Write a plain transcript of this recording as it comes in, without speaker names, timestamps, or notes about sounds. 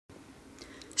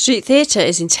Street theatre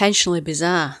is intentionally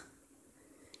bizarre.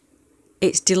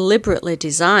 It's deliberately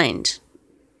designed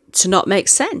to not make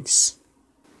sense.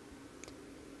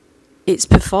 It's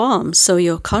performed so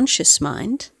your conscious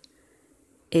mind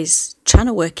is trying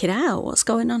to work it out. What's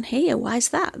going on here? Why is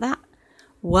that?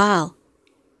 While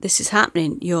this is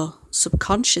happening, your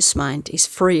subconscious mind is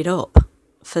freed up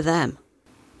for them.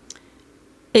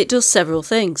 It does several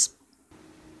things,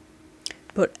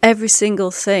 but every single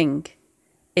thing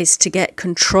is to get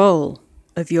control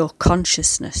of your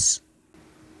consciousness.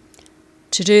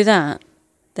 To do that,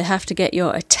 they have to get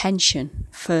your attention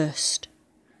first.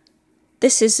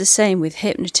 This is the same with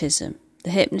hypnotism.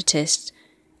 The hypnotist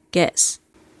gets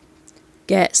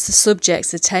the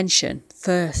subject's attention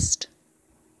first.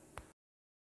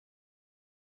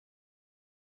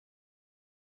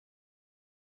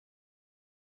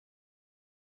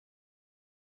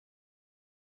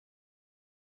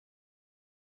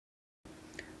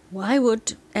 Why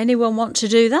would anyone want to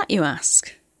do that, you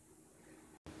ask?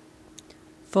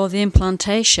 For the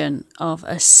implantation of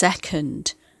a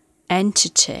second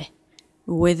entity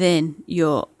within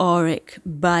your auric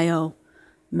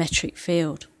biometric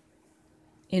field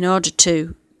in order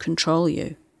to control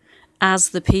you as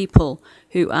the people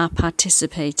who are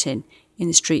participating in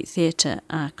the street theatre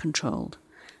are controlled,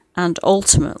 and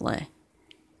ultimately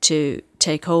to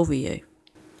take over you.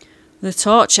 The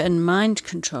torture and mind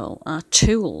control are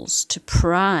tools to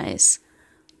prise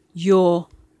your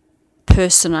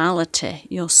personality,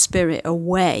 your spirit,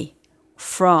 away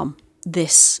from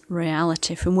this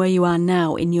reality, from where you are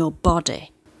now in your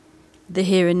body, the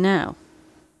here and now.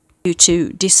 You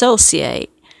to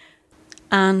dissociate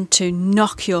and to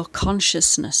knock your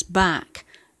consciousness back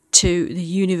to the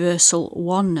universal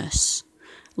oneness,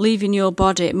 leaving your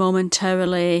body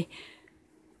momentarily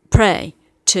prey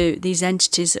to these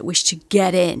entities that wish to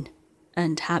get in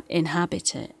and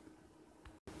inhabit it.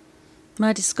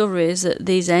 My discovery is that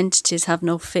these entities have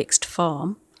no fixed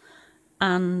form,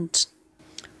 and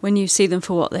when you see them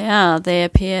for what they are, they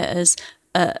appear as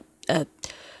a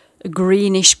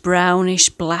greenish, brownish,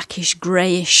 blackish,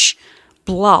 greyish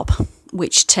blob,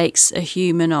 which takes a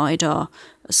humanoid or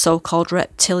a so-called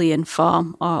reptilian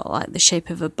form, or like the shape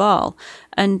of a ball.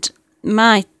 And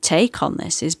my take on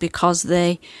this is because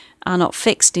they are not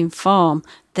fixed in form,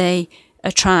 they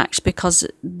attract, because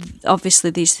obviously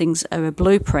these things are a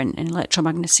blueprint, an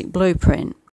electromagnetic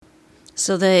blueprint.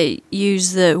 So they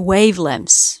use the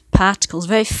wavelengths, particles,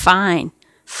 very fine,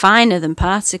 finer than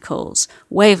particles,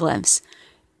 wavelengths.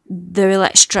 Their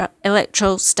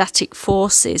electrostatic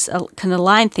forces can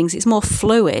align things. It's more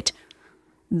fluid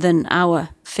than our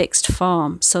fixed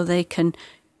form. So they can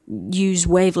use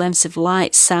wavelengths of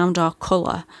light, sound or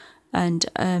colour and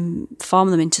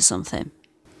form them into something.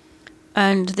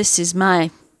 And this is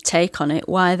my take on it,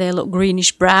 why they look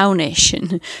greenish brownish,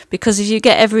 and because if you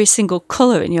get every single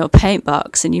colour in your paint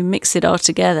box and you mix it all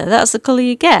together, that's the colour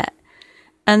you get.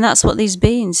 And that's what these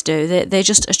beings do. They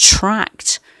just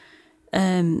attract.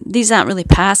 These aren't really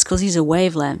particles, these are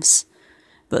wavelengths,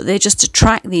 but they just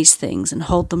attract these things and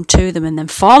hold them to them and then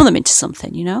form them into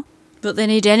something, you know. But they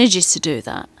need energy to do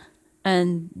that,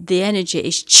 and the energy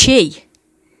is chi.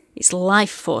 It's life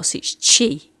force, it's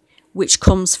chi, which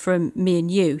comes from me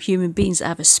and you, human beings that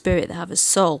have a spirit, that have a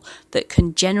soul, that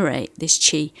can generate this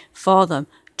chi for them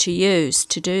to use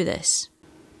to do this.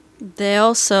 They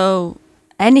also,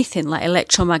 anything like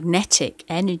electromagnetic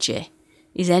energy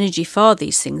is energy for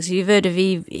these things. You've heard of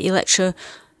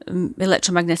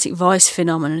electromagnetic voice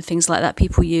phenomenon and things like that.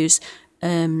 People use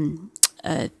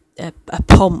a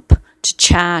pump to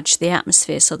charge the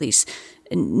atmosphere so these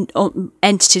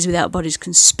entities without bodies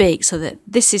can speak, so that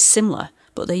this is similar,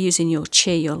 but they're using your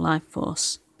chi, your life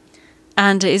force.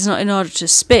 And it is not in order to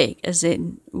speak, as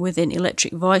in within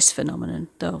electric voice phenomenon,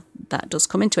 though that does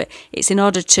come into it. It's in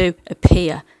order to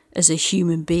appear as a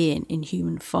human being in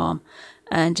human form.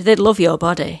 And they'd love your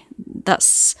body.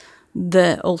 That's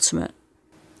the ultimate.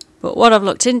 But what I've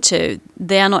looked into,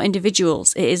 they are not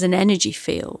individuals. It is an energy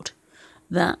field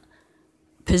that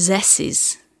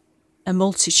possesses a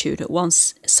multitude at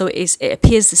once. So it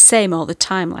appears the same all the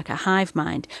time, like a hive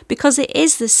mind, because it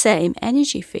is the same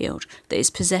energy field that is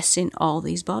possessing all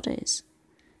these bodies.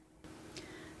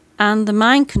 And the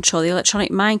mind control, the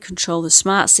electronic mind control, the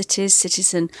smart cities,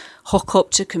 citizen hook up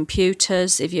to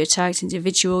computers. If you're a targeted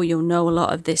individual, you'll know a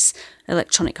lot of this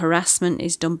electronic harassment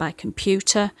is done by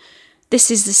computer.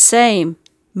 This is the same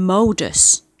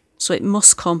modus, so it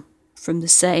must come from the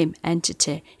same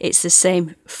entity. It's the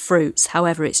same fruits,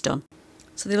 however it's done.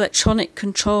 So the electronic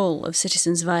control of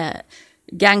citizens via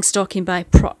gangstalking by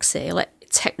proxy,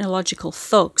 technological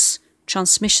thugs,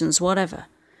 transmissions, whatever,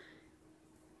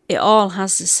 it all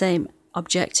has the same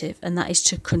objective, and that is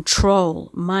to control,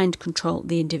 mind control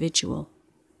the individual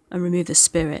and remove the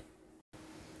spirit.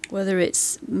 Whether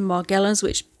it's Morgellons,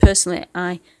 which personally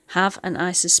I have, and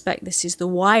I suspect this is the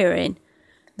wiring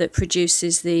that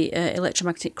produces the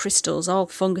electromagnetic crystals. All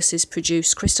funguses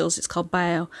produce crystals. It's called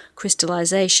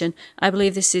biocrystallization. I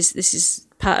believe this is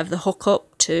part of the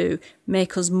hookup to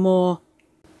make us more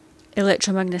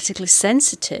electromagnetically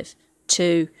sensitive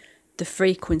to the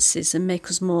frequencies and make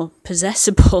us more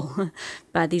possessible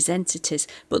by these entities.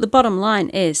 But the bottom line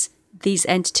is, these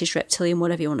entities, reptilian,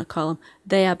 whatever you want to call them,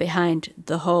 they are behind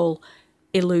the whole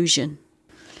illusion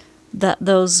that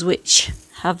those which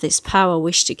have this power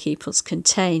wish to keep us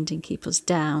contained and keep us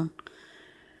down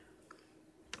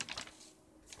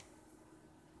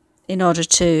in order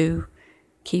to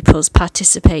keep us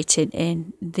participating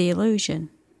in the illusion.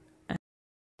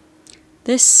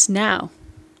 This now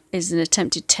is an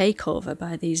attempted takeover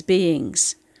by these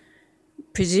beings,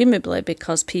 presumably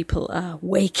because people are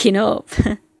waking up.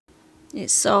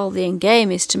 It's all the end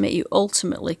game is to make you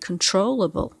ultimately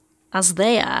controllable, as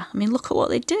they are. I mean, look at what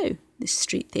they do. This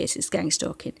street theatre, this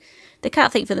gangstalking. They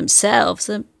can't think for themselves.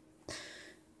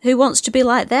 Who wants to be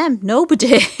like them?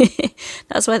 Nobody.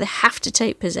 That's why they have to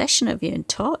take possession of you and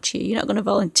torture you. You're not going to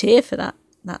volunteer for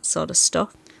that sort of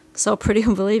stuff. It's all pretty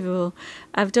unbelievable.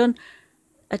 I've done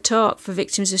a talk for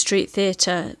victims of street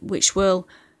theatre which will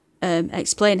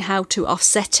explain how to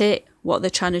offset it, what they're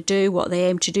trying to do, what they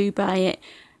aim to do by it.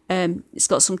 It's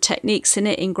got some techniques in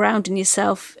it, in grounding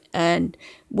yourself and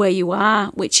where you are,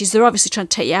 which is they're obviously trying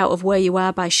to take you out of where you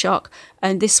are by shock,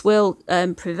 and this will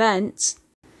prevent.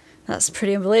 That's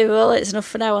pretty unbelievable. It's enough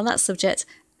for now on that subject.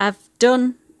 I've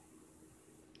done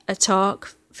a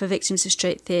talk for victims of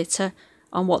street theatre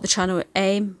on what they're trying to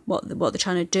aim, what they're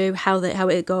trying to do, how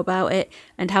they go about it,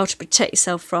 and how to protect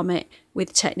yourself from it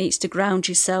with techniques to ground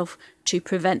yourself, to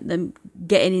prevent them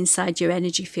getting inside your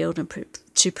energy field, and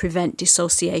to prevent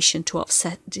dissociation, to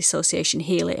offset dissociation,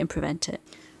 heal it and prevent it.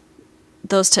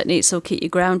 Those techniques will keep you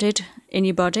grounded in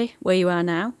your body, where you are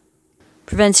now,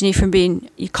 preventing you from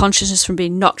your consciousness from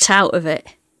being knocked out of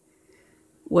it,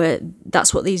 where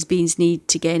that's what these beings need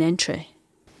to gain entry.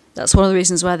 That's one of the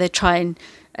reasons why they try and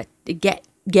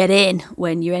get in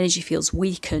when your energy feels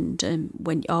weakened, and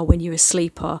when you're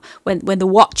asleep, or when the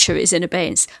watcher is in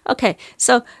abeyance. Okay,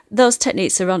 so those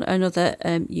techniques are on another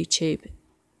YouTube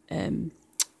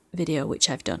video which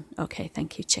I've done. Okay,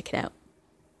 thank you. Check it out.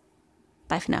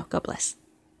 Bye for now. God bless.